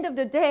 at the end of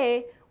the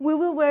day, we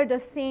will wear the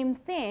same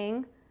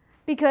thing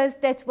because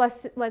that's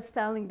what's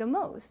selling the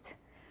most.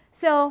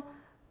 So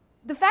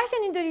the fashion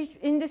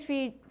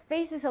industry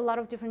faces a lot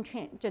of different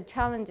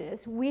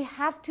challenges. We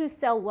have to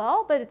sell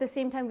well, but at the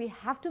same time, we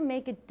have to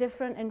make it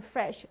different and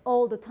fresh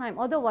all the time.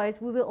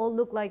 Otherwise, we will all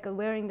look like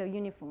wearing the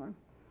uniform,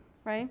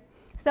 right?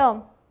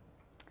 So,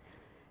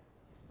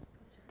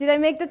 did I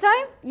make the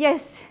time?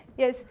 Yes,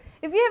 yes.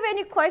 If you have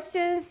any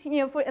questions, you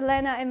know, for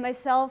Elena and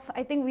myself,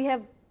 I think we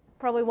have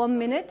probably 1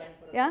 minute.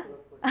 Yeah?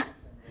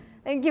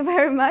 Thank you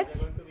very much.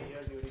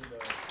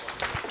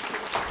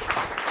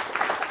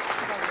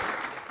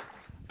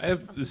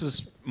 This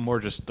is more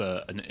just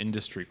an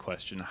industry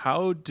question.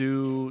 How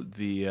do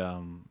the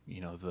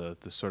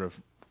the sort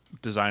of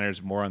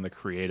designers more on the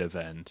creative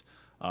end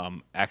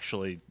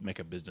actually make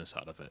a business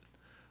out of it?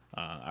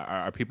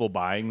 Are people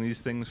buying these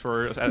things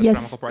for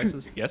astronomical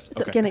prices? Yes.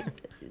 So okay.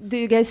 do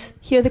you guys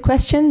hear the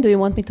question? Do you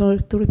want me to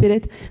repeat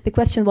it? The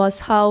question was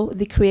how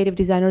the creative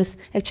designers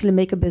actually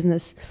make a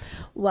business.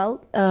 Well,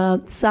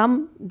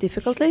 some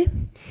difficultly,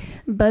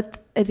 but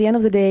at the end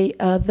of the day,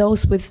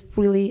 those with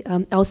really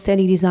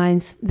outstanding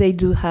designs, they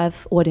do have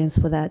audience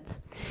for that.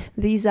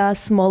 These are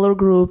smaller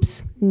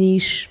groups,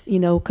 niche,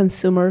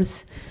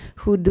 consumers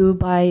who do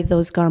buy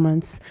those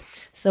garments.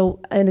 So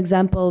an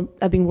example,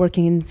 I've been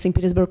working in St.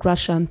 Petersburg,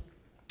 Russia,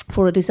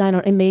 for a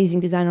designer, amazing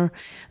designer,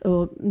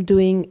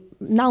 doing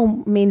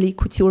now mainly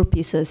couture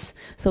pieces.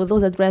 So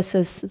those are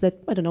dresses that,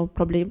 I don't know,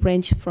 probably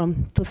range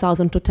from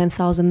 $2,000 to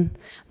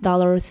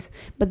 $10,000.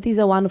 But these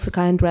are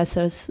one-of-a-kind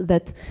dresses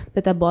that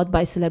are bought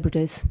by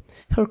celebrities.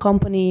 Her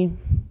company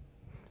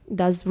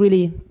does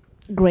really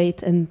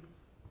great and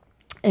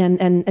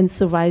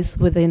survives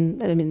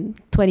within,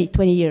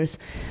 20 years.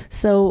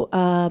 So,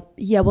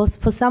 well,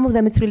 for some of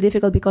them it's really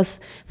difficult because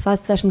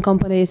fast fashion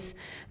companies,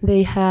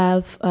 they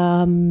have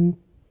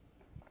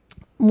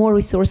more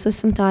resources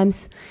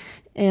sometimes,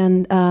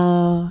 and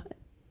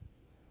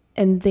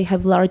they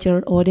have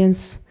larger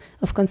audience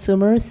of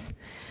consumers.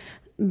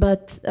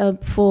 But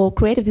for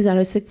creative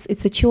designers,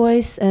 it's a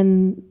choice,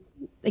 and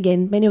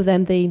again, many of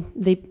them, they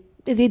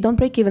don't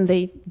break even.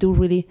 They do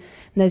really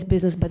nice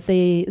business, but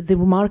the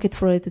market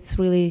for it's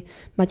really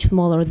much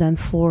smaller than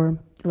for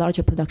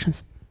larger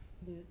productions.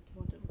 Do you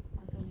want to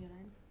answer on your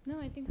end? No,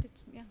 I think that,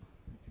 yeah.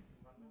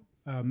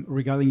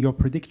 Regarding your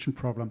prediction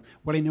problem,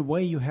 well, in a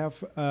way, you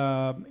have.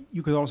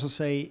 You could also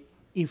say,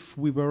 if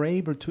we were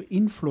able to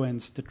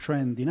influence the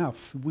trend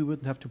enough, we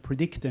wouldn't have to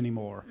predict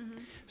anymore. Mm-hmm.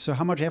 So,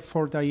 how much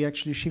effort are you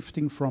actually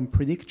shifting from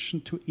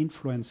prediction to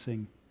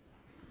influencing?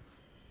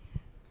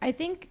 I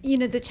think,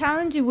 the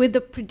challenge with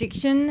the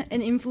prediction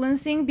and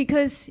influencing,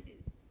 because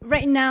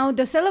right now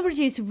the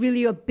celebrity is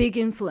really a big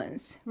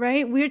influence,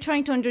 right? We're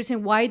trying to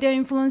understand why they're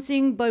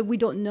influencing, but we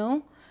don't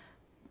know.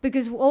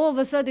 Because all of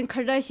a sudden,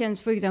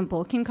 Kardashians, for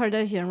example, Kim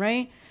Kardashian,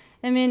 right?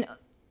 I mean,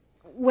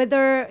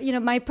 whether,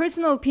 my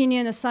personal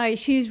opinion aside,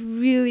 she's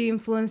really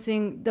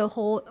influencing the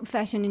whole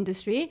fashion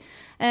industry.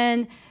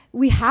 And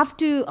we have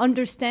to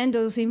understand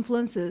those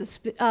influences.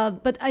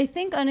 But I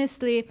think,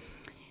 honestly,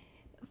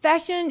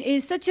 fashion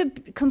is such a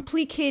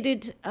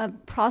complicated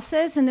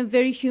process and a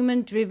very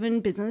human-driven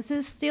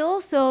businesses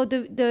still. So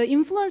the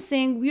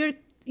influencing, we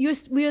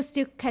are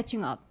still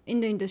catching up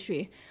in the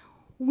industry.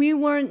 We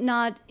were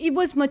not. It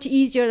was much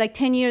easier like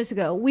 10 years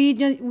ago. We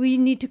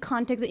need to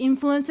contact the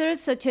influencers,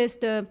 such as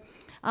the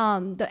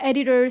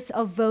editors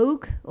of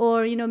Vogue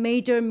or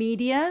major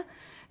media,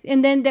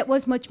 and then that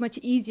was much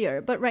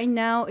easier. But right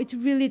now it's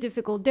really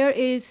difficult. There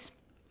is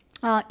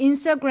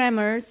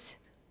Instagrammers,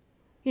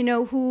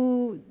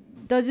 who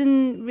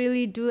doesn't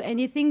really do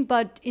anything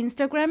but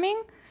Instagramming,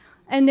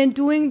 and then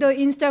doing the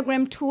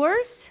Instagram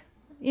tours.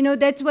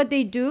 That's what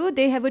they do.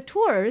 They have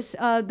tours.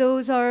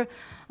 Those are,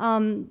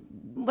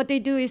 what they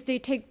do is they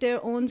take their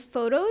own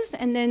photos,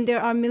 and then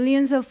there are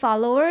millions of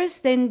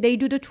followers. Then they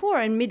do the tour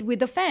and meet with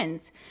the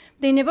fans.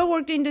 They never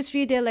worked in the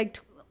industry. They're like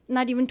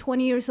not even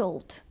 20 years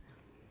old.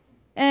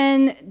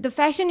 And the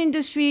fashion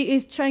industry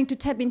is trying to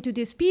tap into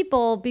these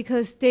people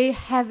because they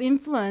have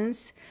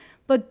influence.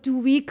 But do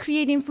we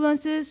create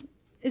influences?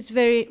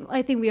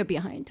 I think we are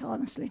behind,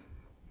 honestly.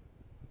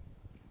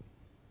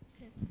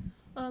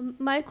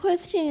 My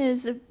question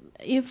is,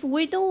 if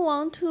we don't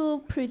want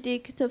to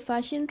predict the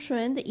fashion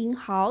trend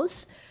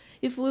in-house,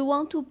 if we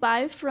want to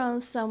buy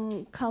from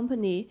some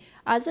company,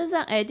 other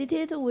than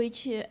edited,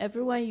 which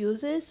everyone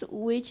uses,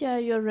 which are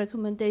your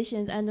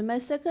recommendations? And my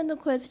second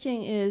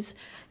question is,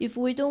 if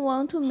we don't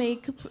want to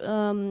make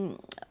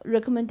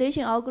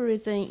recommendation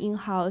algorithm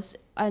in-house,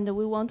 and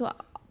we want to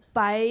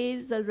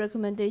buy the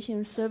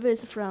recommendation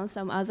service from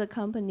some other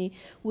company,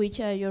 which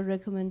are your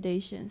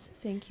recommendations?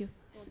 Thank you.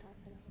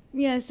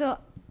 Yeah,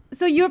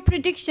 so your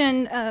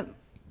prediction,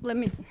 let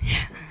me,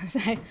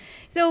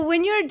 so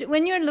when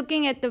you're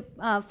looking at the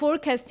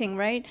forecasting,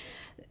 right?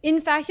 In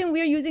fashion,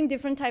 we are using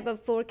different type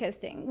of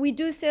forecasting. We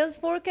do sales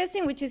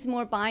forecasting, which is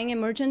more buying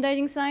and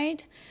merchandising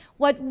side.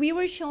 What we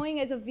were showing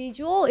as a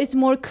visual is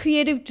more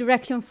creative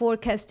direction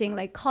forecasting,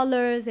 like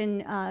colors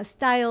and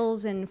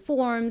styles and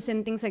forms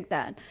and things like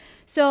that.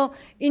 So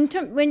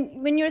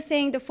when you're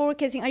saying the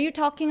forecasting, are you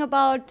talking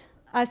about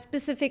a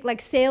specific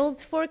like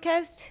sales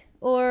forecast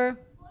or?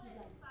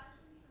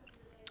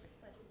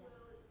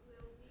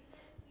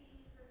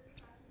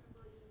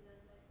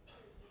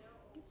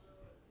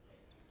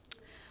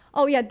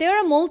 Oh yeah, there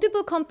are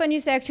multiple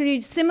companies actually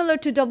similar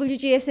to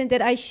WGSN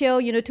that I show,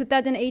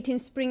 2018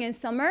 spring and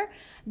summer.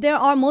 There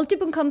are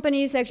multiple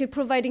companies actually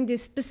providing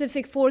these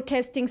specific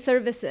forecasting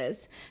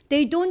services.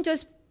 They don't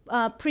just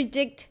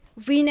predict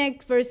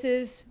V-neck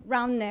versus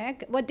round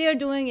neck. What they're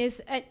doing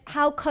is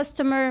how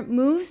customer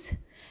moves.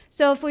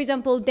 So, for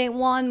example, they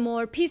want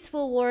more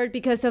peaceful world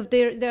because of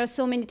there are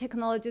so many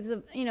technologies,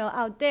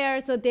 out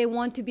there. So they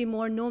want to be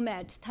more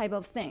nomad type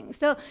of thing.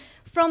 So,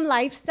 from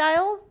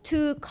lifestyle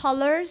to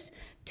colors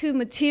to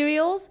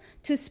materials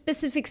to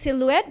specific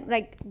silhouette,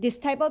 like this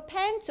type of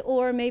pants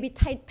or maybe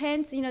tight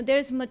pants,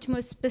 there's much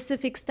more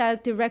specific style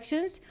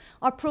directions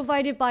are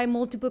provided by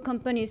multiple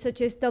companies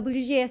such as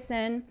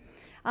WGSN,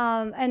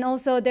 and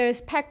also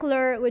there's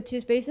Peckler, which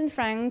is based in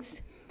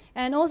France.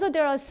 And also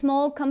there are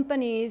small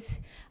companies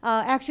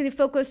actually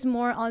focus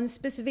more on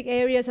specific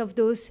areas of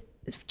those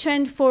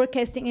trend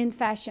forecasting in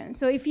fashion.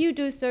 So if you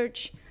do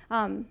search,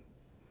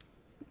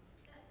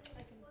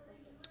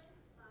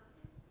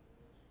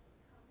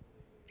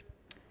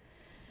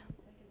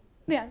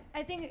 yeah,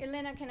 I think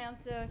Elena can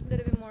answer a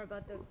little bit more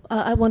about the...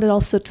 I wanted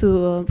also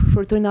to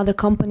refer to another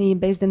company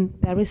based in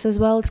Paris as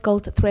well. It's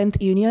called Trend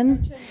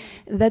Union.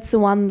 That's the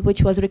one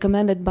which was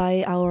recommended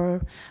by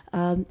our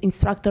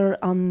instructor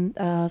on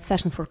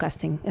fashion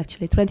forecasting,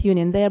 actually. Trend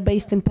Union. They are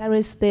based in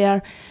Paris. They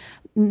are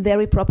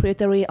very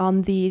proprietary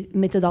on the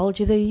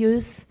methodology they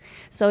use.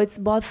 So it's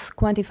both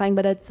quantifying,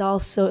 but it's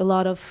also a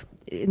lot of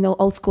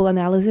old school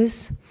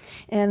analysis.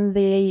 And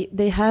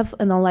they have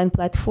an online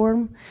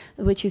platform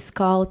which is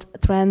called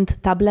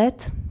Trend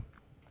Tablet.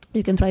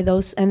 You can try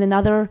those. And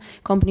another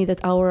company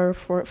that our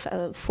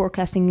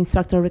forecasting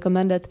instructor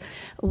recommended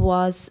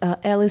was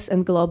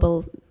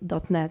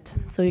aliceandglobal.net.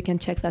 So you can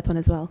check that one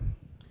as well.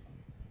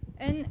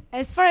 And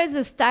as far as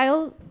the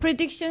style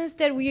predictions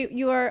that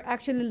you are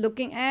actually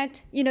looking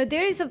at,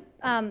 there is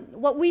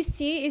what we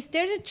see is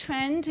there's a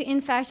trend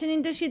in fashion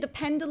industry, the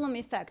pendulum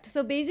effect.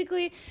 So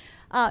basically,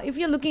 if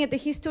you're looking at the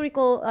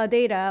historical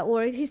data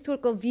or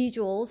historical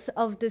visuals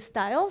of the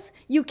styles,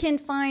 you can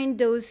find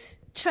those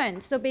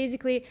trends. So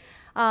basically,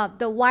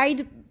 the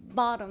wide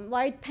bottom,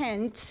 wide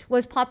pants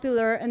was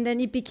popular, and then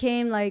it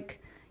became like,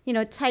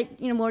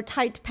 tight, more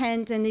tight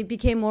pants, and it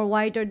became more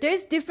wider.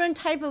 There's different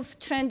type of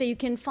trend that you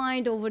can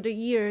find over the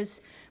years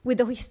with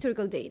the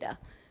historical data.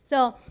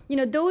 So,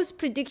 those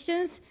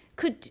predictions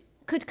could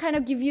kind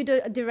of give you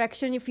the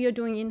direction if you're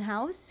doing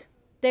in-house.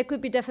 That could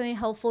be definitely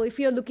helpful if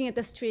you're looking at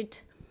the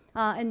street.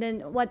 And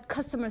then what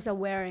customers are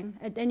wearing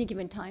at any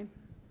given time.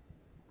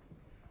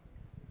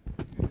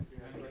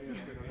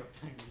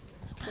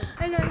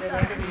 I know, I'm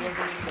sorry.